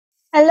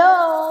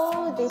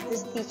Hello! This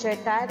is Teacher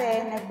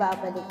Karen,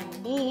 nagbabalik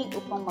muli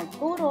upang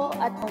magturo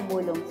at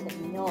tumulong sa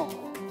inyo.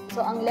 So,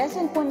 ang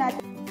lesson po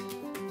natin,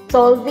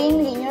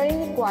 solving linear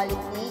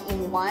inequality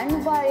in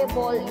one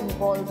variable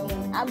involving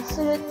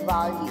absolute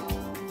value.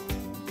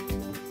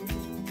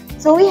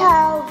 So, we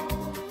have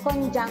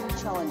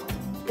conjunction.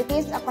 It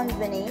is a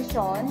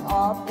combination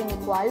of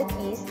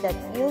inequalities that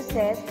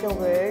uses the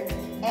word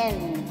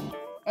and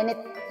it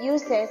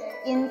uses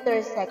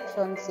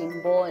intersection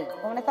symbol.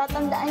 Kung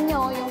natatandaan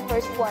nyo, yung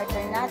first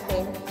quarter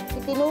natin,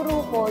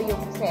 itinuro ko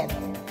yung set.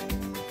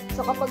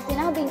 So kapag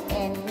sinabing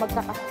n,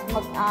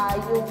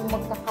 yung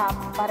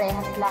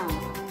magkakaparehas lang,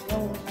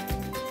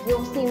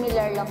 yung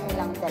similar lang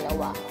nilang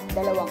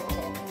dalawang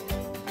set.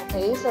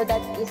 Okay, so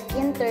that is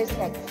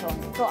intersection.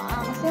 So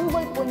ang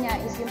symbol po niya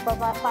is yung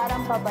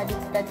parang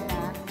pabaliktad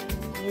na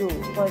u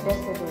for the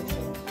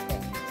solution set.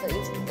 So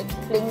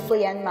explain ko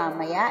yan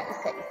mamaya,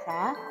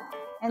 isa-isa.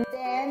 And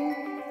then,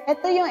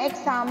 ito yung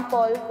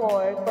example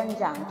for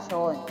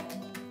conjunction.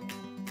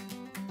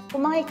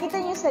 Kung makikita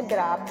nyo sa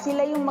graph,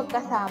 sila yung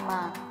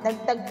magkasama.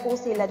 Nagtagpo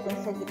sila dun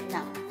sa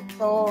gitna.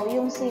 So,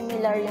 yung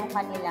similar yung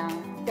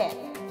kanilang set.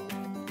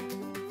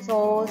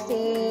 So, si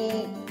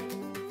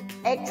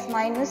x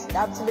minus,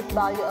 the absolute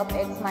value of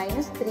x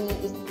minus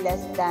 3 is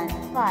less than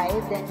 5,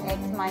 then x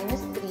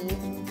minus 3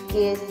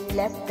 is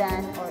less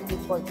than or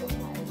equal to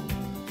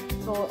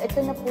 5. So,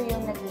 ito na po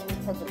yung naging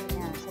sagot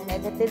niya. So,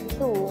 negative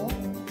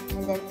 2,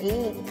 and then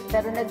 8.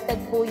 Pero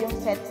nagtagpo yung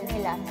sets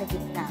nila sa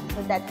gitna.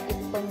 So, that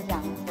is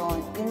conjunction,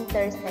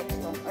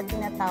 intersection, or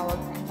tinatawag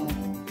na n.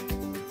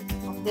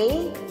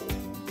 Okay?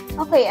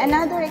 Okay,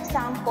 another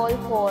example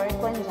for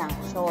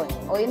conjunction,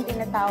 o yung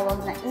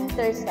tinatawag na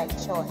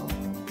intersection.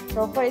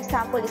 So, for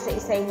example,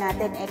 isa-isay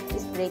natin x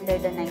is greater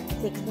than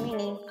 96,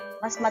 meaning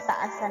mas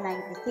mataas sa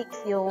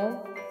 96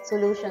 yung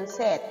solution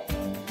set.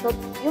 So,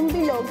 yung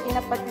bilog,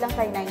 tinapat lang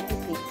kay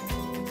 96.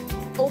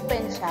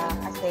 Open siya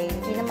kasi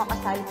hindi na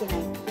makasali si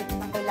 96.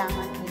 Ang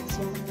kailangan is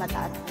yung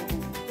mataas na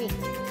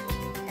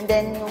 96. And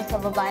then, yung sa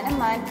baba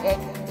naman,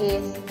 x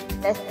is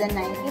less than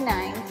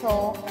 99.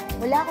 So,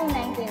 mula kay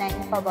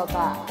 99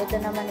 pababa, ito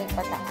naman ay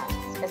pataas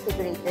kasi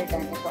greater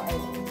than, ito ay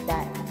less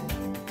than.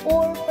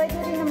 Or, pwede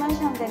rin naman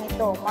siyang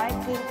ganito,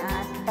 marking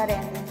as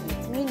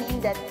parentheses, meaning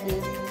that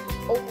is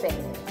open.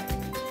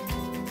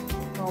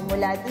 So,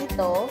 mula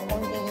dito,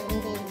 kung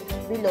hindi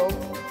bilog,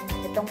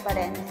 itong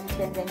parentheses,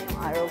 and then yung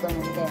arrow,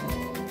 ganun din.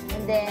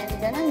 And then,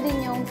 ganun din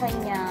yung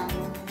kanyang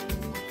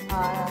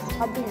sa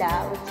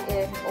kabila, which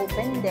is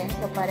open din,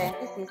 so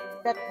parentheses,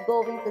 that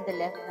going to the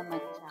left naman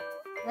siya.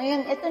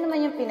 Ngayon, ito naman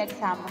yung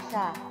pinagsama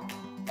siya.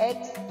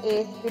 X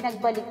is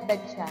pinagbaliktad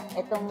siya.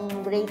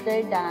 Itong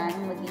greater than,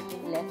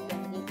 magiging less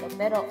than dito.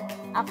 Pero,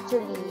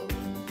 actually,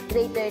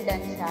 greater than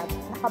siya,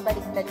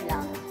 nakabaliktad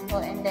lang. So,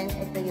 and then,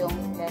 ito yung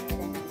less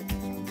than.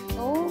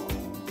 So,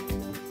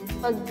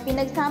 pag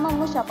pinagsama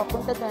mo siya,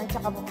 papunta doon,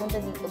 tsaka papunta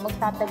dito,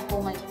 magtatagpo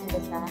ngayon sila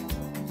sa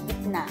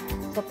gitna.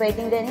 So,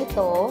 pwedeng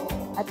ganito,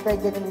 at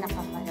pwede rin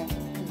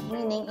nakaparentheses.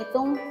 Meaning,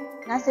 itong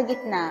nasa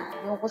gitna,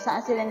 yung kung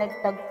saan sila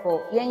nagtagpo,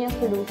 yan yung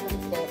solution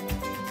set.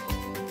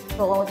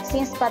 So,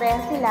 since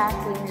pareha sila,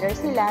 similar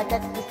sila,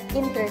 that is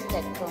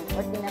intersection,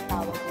 or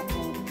tinatawag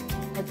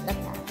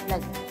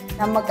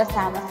na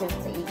magkasama sila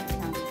sa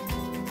isang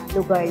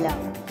lugar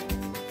lang.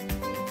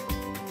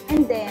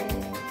 And then,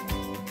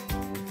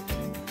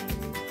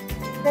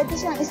 pwede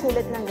siyang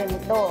isulat ng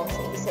ganito. So,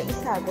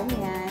 isa-isa,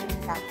 ganyan.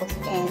 Tapos,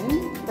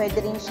 n.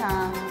 Pwede rin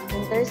siyang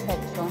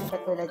intersection,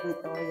 katulad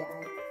dito,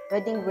 yan.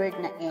 Pwedeng word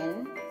na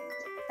n.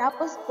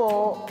 Tapos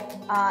po,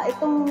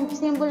 itong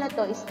symbol na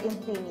to is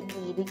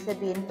infinity. Ibig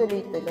sabihin,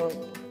 tuloy-tuloy.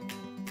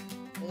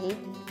 Okay?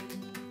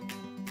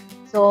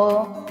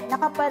 So,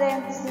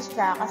 nakaparenthesis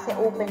siya kasi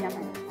open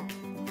naman siya.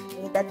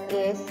 Okay? That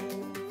is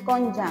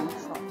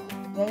conjunction.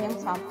 Yan yung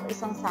sample,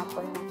 isang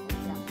sample ng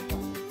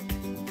conjunction.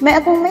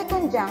 Kung may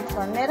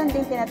conjunction, meron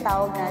din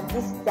tinatawag na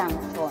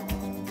disjunction.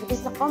 It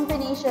is a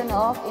combination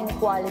of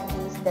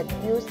inequalities that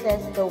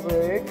uses the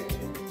word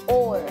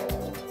or.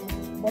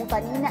 Kung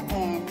kanina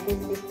n, this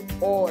is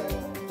or.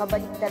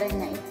 Kabaliktaran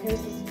niya, it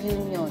uses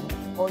union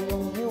o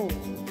yung u.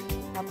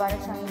 Para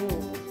siyang u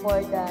for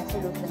the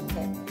solution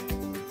set.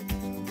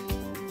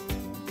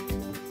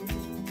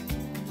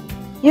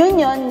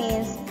 Union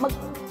means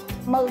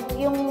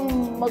yung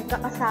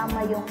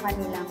magkakasama yung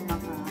kanilang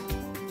mga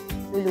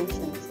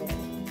solution set.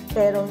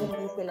 Pero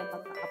hindi sila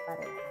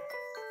magkakapareha.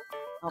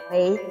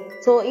 Okay?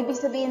 So, ibig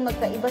sabihin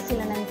magkaiba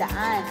sila ng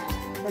daan.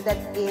 So,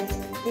 that is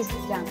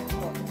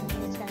disjunction.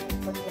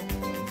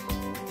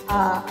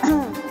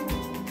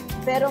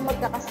 Pero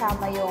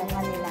magkakasama yung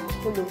kanilang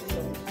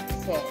solution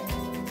set.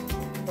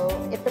 So,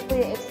 ito po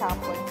yung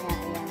example niya.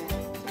 Ayan.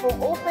 So, kung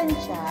open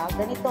siya,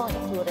 ganito ang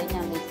itsura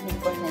niya. May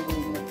simple na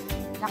union.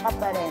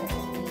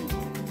 Nakaparenthesis.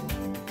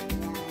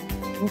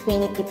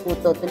 Infinity po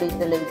to.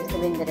 Tuloy-tuloy.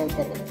 Sabihin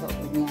dire-diretso.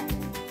 Ayan.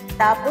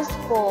 Tapos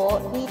po,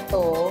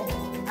 dito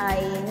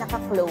ay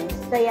naka-close.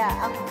 Kaya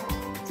ang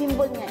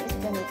symbol niya is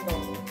ganito.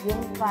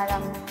 Yung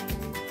parang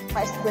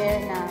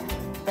pa-square na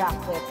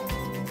bracket.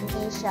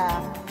 Hindi siya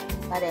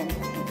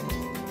parenthesis.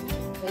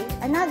 Okay?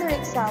 Another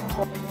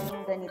example,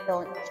 yung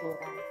ganito ang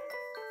itsura.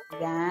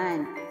 Yan.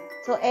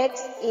 So,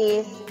 x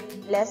is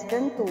less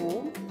than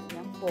 2.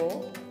 Yan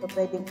po. So,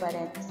 pwedeng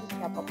parenthesis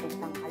siya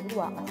papuntang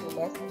kaliwa kasi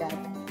less than.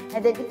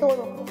 And then, ito,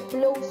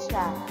 close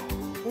siya.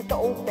 Dito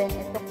open,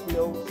 ito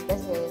close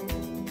kasi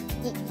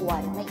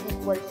equal. May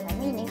equal siya.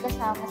 Meaning,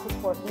 kasama si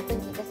 4. Dito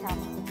hindi kasama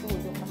si 2.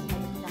 Yung mas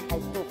maliit lang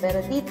kay 2. Pero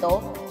dito,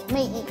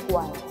 may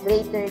equal.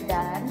 Greater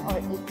than or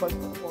equal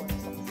to 4.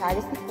 So, kasali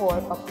si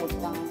 4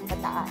 papuntang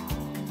pataas.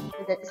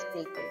 So, that is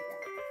greater than.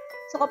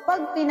 So,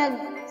 kapag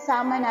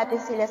pinagsama natin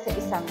sila sa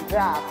isang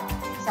graph,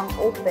 isang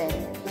open,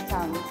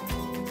 isang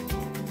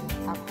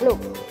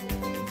close.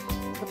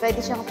 So,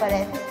 pwede siyang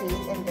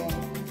parenthesis and then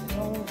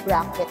yung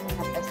bracket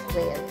na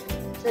pa-square.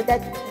 So, that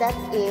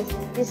is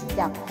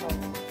disjunction.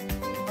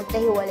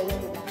 Magkahiwalay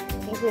sila.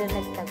 Hindi sila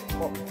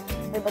nagtagpo.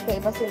 So,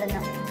 magkaiba sila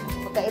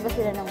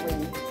ng way.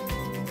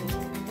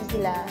 Hindi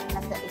sila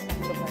nasa isang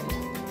lugar.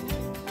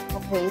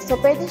 Okay, so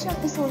pwede siyang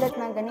isulat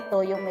ng ganito,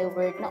 yung may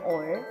word na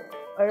or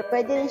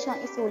pwede rin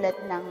siyang isulat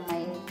ng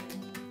may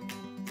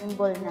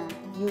symbol na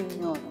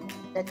union.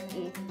 That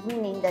is,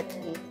 meaning that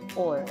is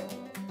or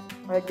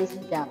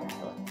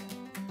disjunction.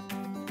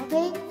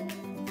 Okay?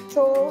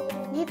 So,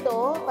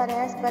 dito,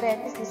 parehas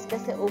parenthesis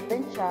kasi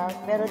open siya,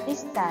 pero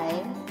this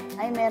time,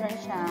 ay meron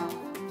siyang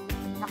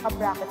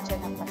naka-bracket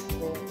siya ng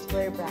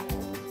square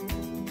bracket.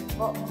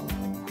 O,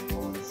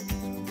 tapos,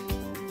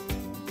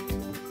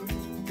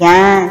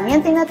 yan.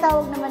 Yung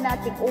tinatawag naman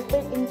natin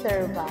open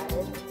interval,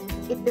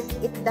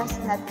 it does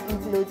not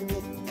include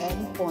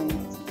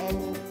endpoints and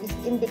is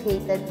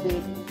indicated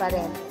with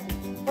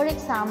parentheses. For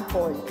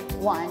example,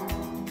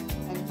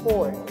 1 and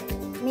 4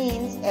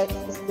 means x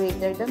is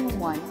greater than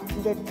 1 and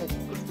then x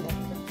is less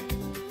than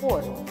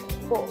 4.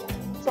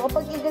 So,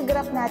 kapag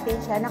i-graph natin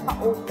siya,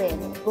 naka-open,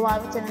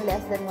 gumamit siya ng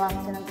less than, gumamit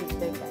siya ng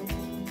greater than.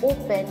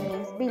 Open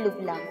means bilog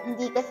lang.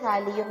 Hindi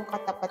kasali yung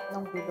katapat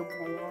ng bilog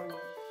na yun.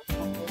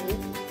 Okay?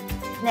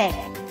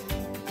 Next.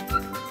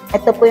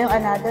 Ito po yung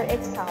another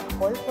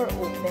example for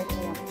open.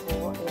 Ayan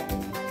po. Ayan.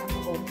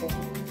 Naka-open.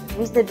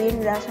 Ibig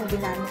sabihin, wala siyang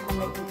ginamit na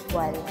may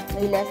equal.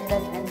 May less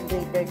than and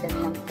greater than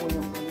lang po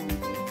yung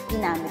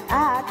ginamit.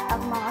 At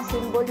ang mga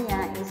symbol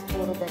niya is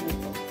puro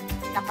ganito.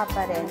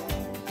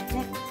 Naka-parenthesis.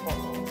 Next po.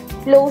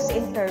 Close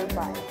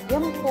interval.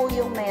 Yan po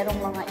yung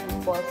mayroong mga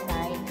equal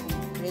sign.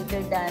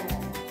 Greater than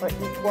or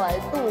equal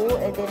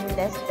to, and then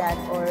less than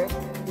or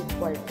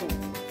equal to.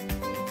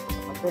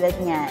 Tulad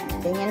niyan.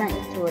 Ganyan ang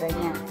itsura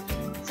niya.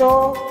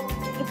 So,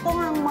 ito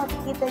nga ang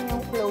makikita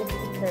niyong close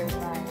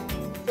interval.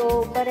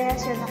 So, parehas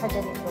siya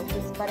nakaganito.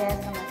 Since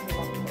parehas naman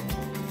sila ito.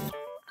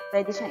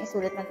 Pwede siyang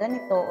isulat na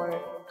ganito or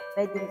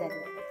pwedeng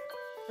ganito.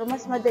 So,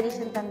 mas madali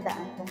siyang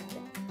tandaan kung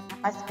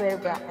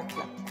naka-square bracket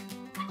lang siya.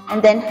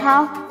 And then,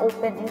 half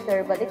open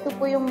interval. Ito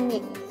po yung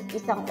mix.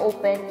 Isang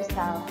open,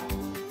 isang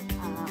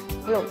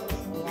close.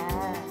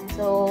 Ayan.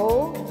 So,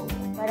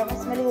 para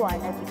mas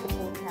maliwanag, ito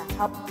po siya.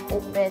 Half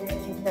open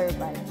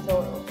interval.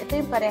 So, ito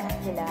yung parehas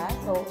sila.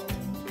 So,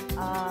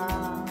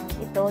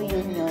 ito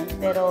union.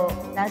 Pero,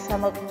 nasa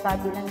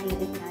magkabilang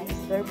gilid na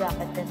square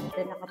bracket at ito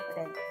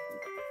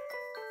naka-parenthesis.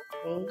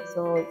 Okay?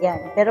 So,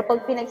 yan. Pero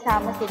pag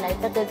pinagsama sila,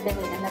 ito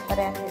kanina na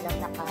parehas silang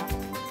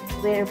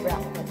naka-square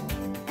bracket.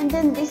 And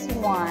then, this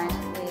one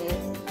is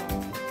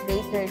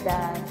greater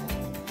than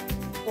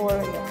 4.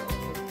 Yan.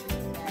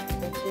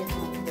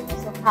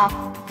 So, half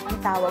ang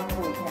tawag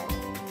po yan.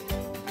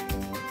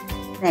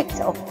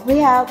 Next, we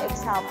have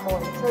example.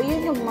 So,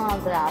 yun yung mga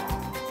graph.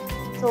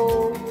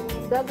 So,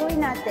 gagawin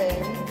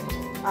natin,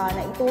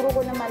 naituro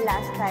ko naman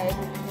last time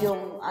yung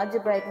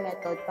algebraic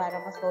method para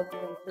ma-solve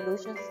yung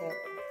solution set.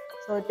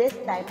 So, this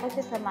time,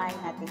 pagsasamahin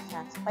natin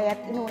siya. So, kaya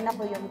inuna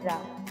ko yung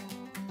graph.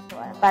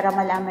 So, para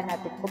malaman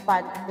natin kung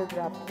paano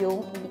i-graph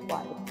yung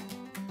inequality.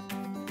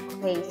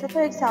 Okay, so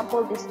for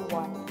example, this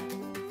one.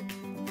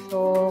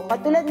 So,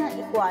 katulad ng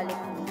equality,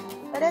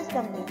 parehas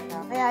lang din siya.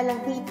 Kaya lang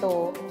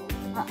dito,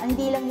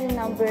 hindi lang yung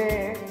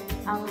number,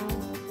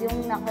 yung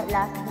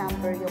last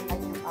number yung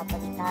kanyang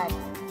kapalitan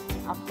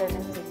after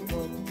ng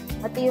symbol.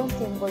 Pati yung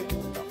symbol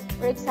dito.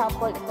 For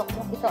example,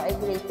 kung ito ay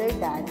greater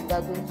than,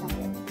 gagawin siyang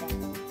less than.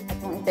 At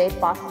kung ito ay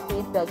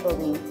positive,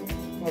 gagawin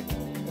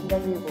negative. And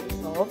then we will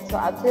solve. So,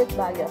 absolute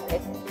value of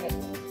x is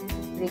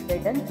greater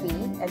than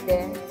 3, and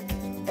then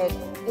x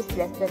is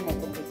less than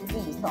negative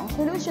 3. So, ang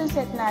solution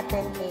set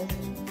natin is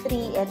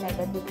 3 and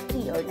negative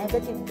 3 or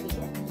negative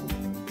 3 and 3.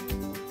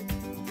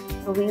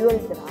 So, we will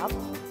graph.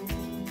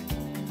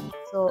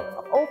 So,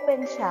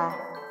 open siya.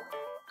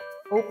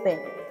 Open.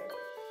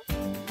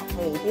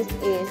 Okay, this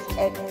is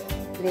x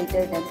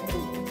greater than 3.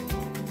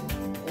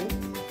 Okay.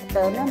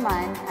 Ito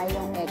naman ay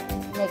yung x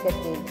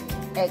negative,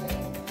 x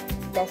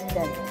less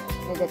than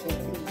negative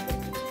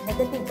 3.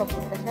 Negative,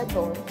 papunta siya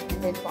doon.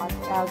 And then,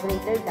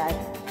 greater than,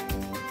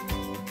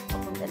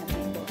 papunta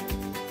naman doon.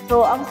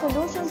 So, ang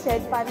solution set,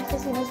 paano siya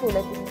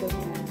sinusulat is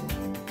ganyan.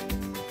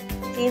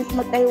 Since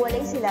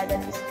magkahiwalay sila,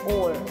 that is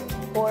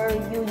or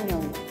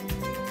union.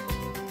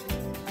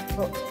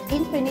 So,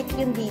 infinite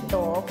yung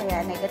dito,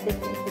 kaya negative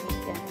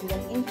infinite yan.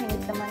 Yung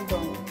infinite naman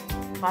doon,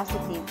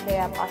 positive,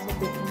 kaya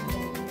positive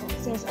infinite.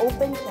 since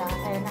open siya,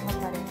 kaya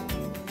nakapareho.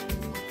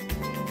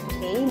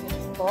 Okay,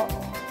 next po.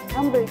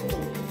 Number 2.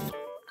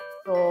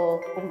 So,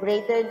 kung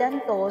greater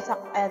than to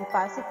and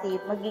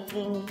positive,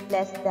 magiging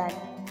less than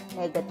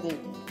negative.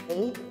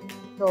 Okay?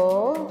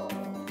 So,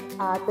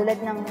 tulad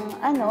ng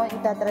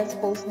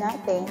itatranspose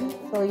natin.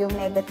 So, yung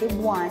negative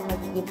 1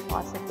 magiging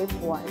positive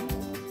 1.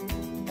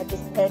 That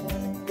is x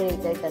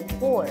greater than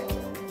 4.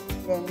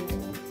 Then,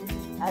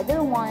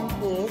 other one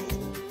is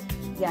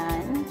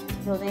yan.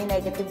 So, yung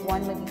negative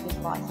 1 magiging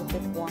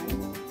positive 1.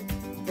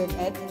 Then,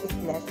 x is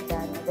less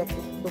than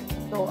negative 2.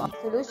 So, ang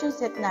solution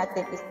set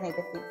natin is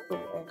negative 2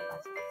 and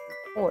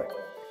positive 4.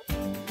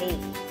 Okay.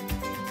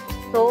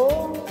 So,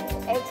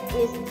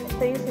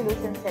 ito yung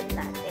solution set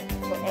natin.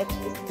 So, x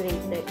is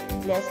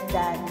less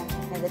than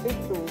negative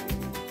 2.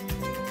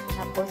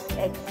 Tapos,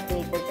 x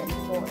greater than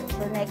 4.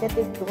 So,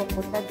 negative 2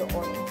 papunta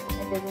doon.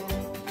 And then,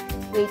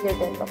 greater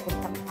than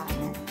papuntang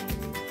kanan.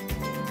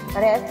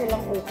 Parehas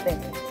silang open.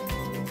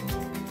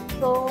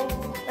 So,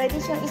 pwede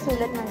siyang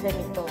isulat ng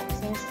ganito.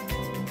 Since,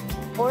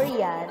 or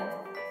yan,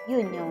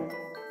 union.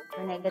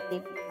 So,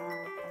 negative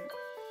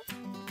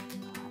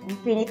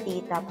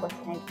infinity, tapos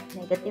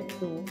negative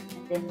 2,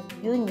 and then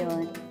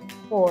union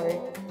 4,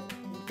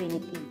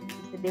 infinity.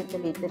 Sabihin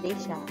tuloy-tuloy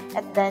siya.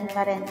 At then,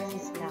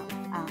 parenthesis lang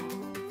ang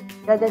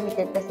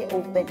gagamitin kasi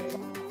open siya.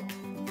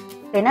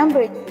 Okay,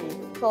 number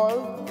 3.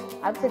 Solve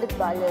absolute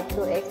value of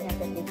 2x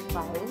negative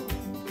 5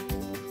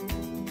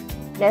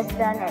 less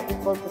than or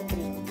equal to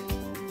 3.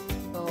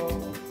 So,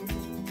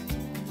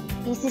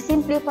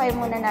 isi-simplify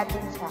muna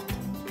natin siya.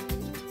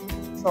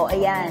 So,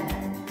 ayan.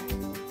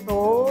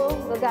 So,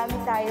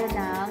 gagamit tayo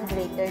ng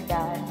greater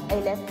than,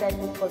 less than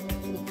equal to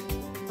 3.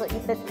 So,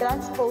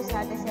 ita-transpose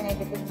natin sa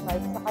negative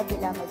 5 sa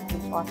kabila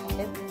magiging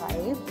positive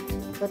 5.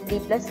 So,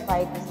 3 plus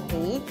 5 is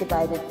 8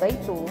 divided by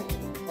 2.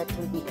 That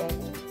will be x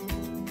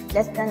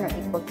less than or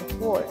equal to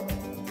 4.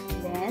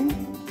 Then,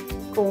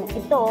 kung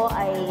ito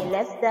ay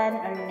less than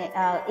or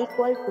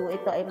equal to,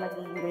 ito ay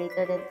magiging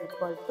greater than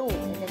equal to.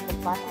 And then, kung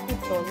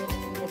positive to, yun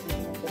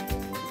magiging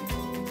negative.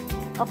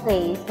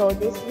 Okay, so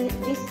this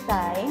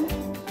time,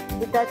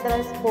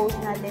 ita-transpose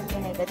natin sa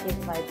negative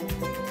 5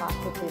 into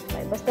positive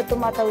 5. Basta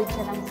tumatawid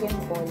siya ng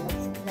symbol,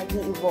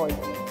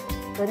 nag-i-evolve.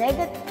 So,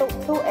 negative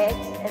 2x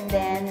and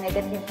then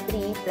negative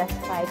 3 plus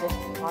 5 is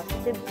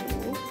positive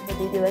 2. So,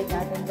 divide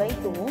natin by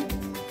 2.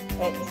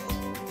 X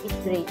is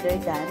greater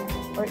than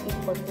or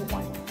equal to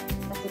 1.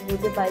 Kasi 2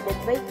 divided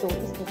by 2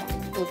 is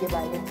 1. 2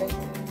 divided by 2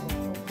 is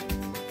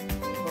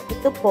 2. So,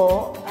 ito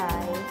po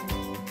ay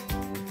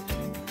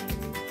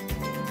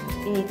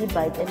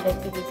i-divide and then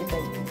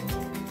i-divide 2.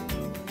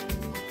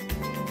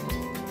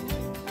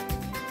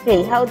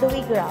 Okay, how do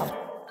we graph?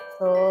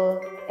 So,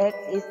 x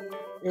is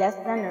less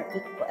than or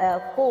equal,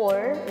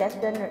 4, less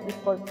than or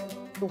equal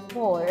to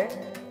 4.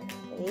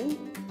 Okay?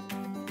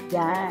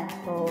 Yan.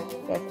 So,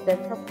 less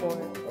than sa 4.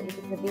 So, ibig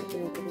sabihin,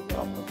 tuloy-tuloy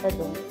sa opposite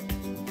doon.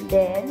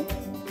 Then,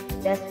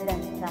 less than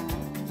sa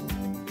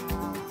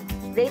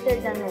greater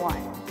than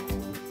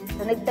 1.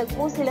 So,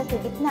 nagtagpo sila sa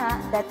gitna,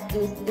 that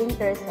is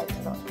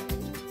intersection.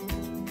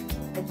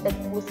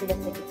 Nagtagpo sila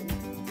sa gitna.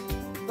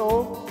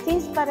 So,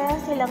 since pareha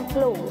silang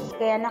close,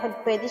 kaya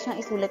pwede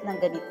siyang isulat ng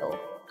ganito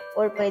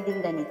or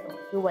pwedeng ganito,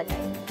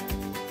 hiwalay.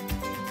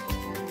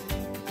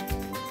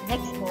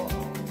 Next po,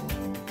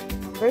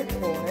 number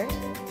 4.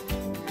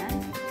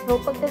 So,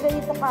 pag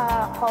ganito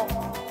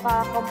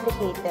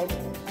ka-complicated,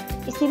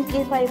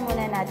 i-simplify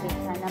muna natin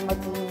siya na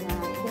maging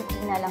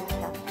simple na lang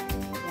siya.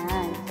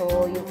 Yan.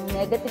 So, yung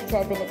negative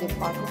 7 naging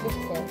positive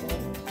 7.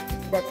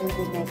 That will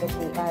be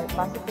negative,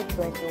 positive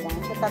 21.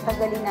 So,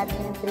 tatanggalin natin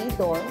yung 3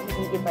 doon,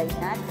 i-divide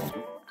natin.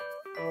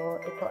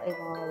 So, ito ay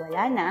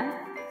mawawala na.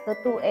 So,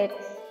 2x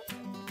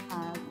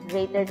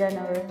greater than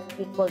or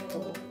equal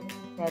to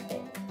 7.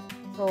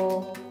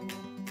 So,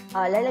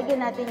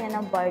 lalagyan natin yan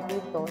ng bar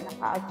dito,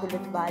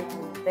 naka-absolute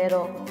value.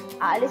 Pero,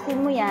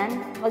 aalisin mo yan,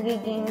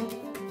 magiging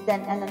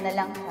ano na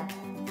lang siya.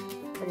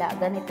 Wala,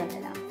 ganito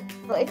na lang.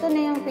 So, ito na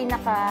yung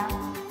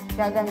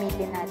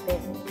pinaka-gagamitin natin.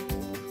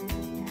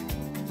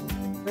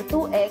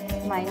 So,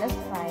 2x minus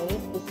 5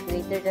 is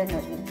greater than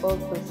or equal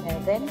to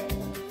 7.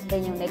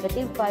 Then, yung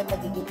negative 5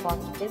 magiging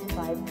positive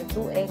 5.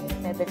 So, 2x,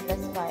 7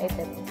 plus 5,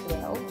 that is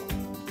 12.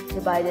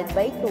 Divided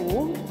by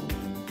 2,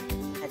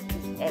 that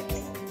is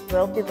x.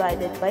 12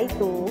 divided by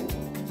 2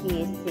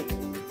 is 6.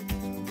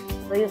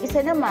 So, yung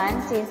isa naman,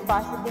 since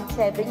positive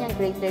 7 yung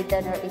greater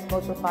than or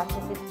equal to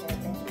positive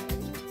 7.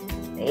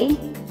 Okay?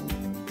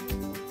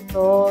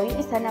 So, yung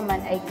isa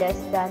naman ay less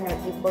than or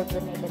equal to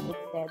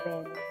negative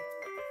 7.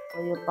 So,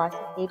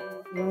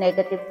 yung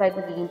negative 5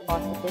 magiging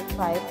positive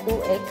 5.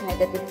 2x,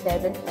 negative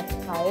 7 plus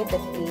 5,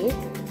 that is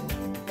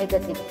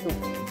negative 2.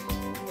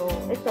 So,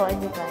 ito ay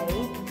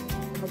divide.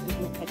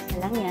 Magiging x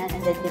na lang yan.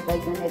 And then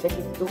divide yung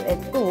negative 2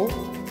 and 2.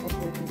 That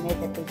will be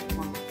negative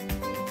 1.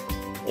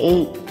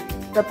 Okay.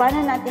 So,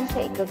 paano natin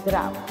siya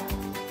i-graph?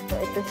 So,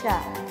 ito siya.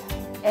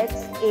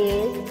 X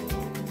is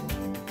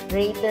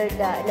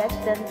less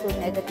than to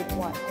negative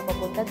 1. So,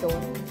 papunta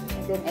doon.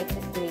 And then x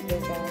is greater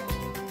than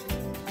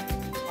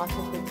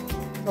positive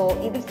 1. So,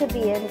 ibig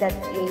sabihin that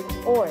is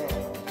or,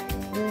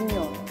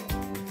 union.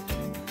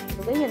 So,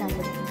 ganyan ang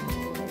magiging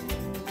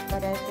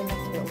para sila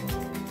close.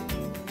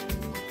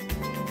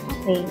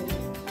 Okay.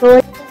 So,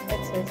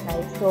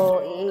 exercise. So,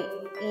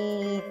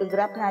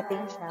 i-graph natin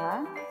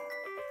siya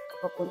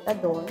papunta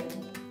doon.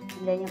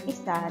 And then yung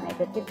isa,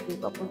 negative 3,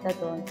 papunta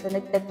doon. So,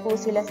 nagtagpo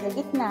sila sa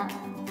gitna.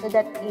 So,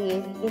 that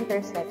is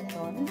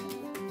intersection.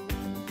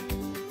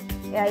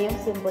 Kaya yung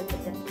symbol ko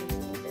dyan is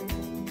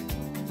intersection.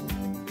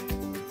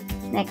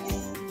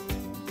 Next.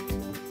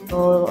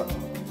 So,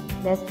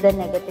 less than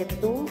negative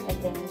 2 and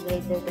then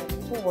greater than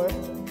 4.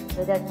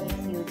 So, that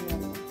is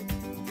union.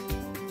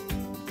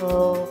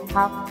 So,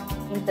 half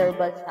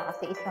interval siya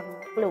kasi isang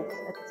close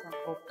at isang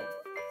open.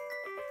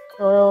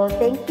 So,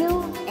 thank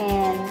you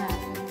and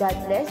God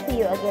bless. See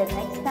you again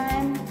next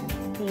time.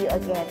 See you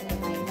again in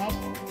my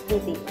next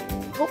video.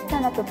 Hope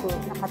na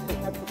nakatulong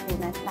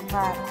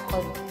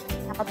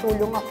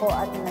ako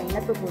at may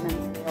natutunan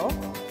kayo.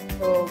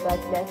 So, God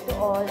bless you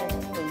all and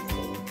stay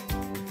safe.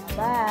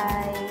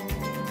 Bye-bye!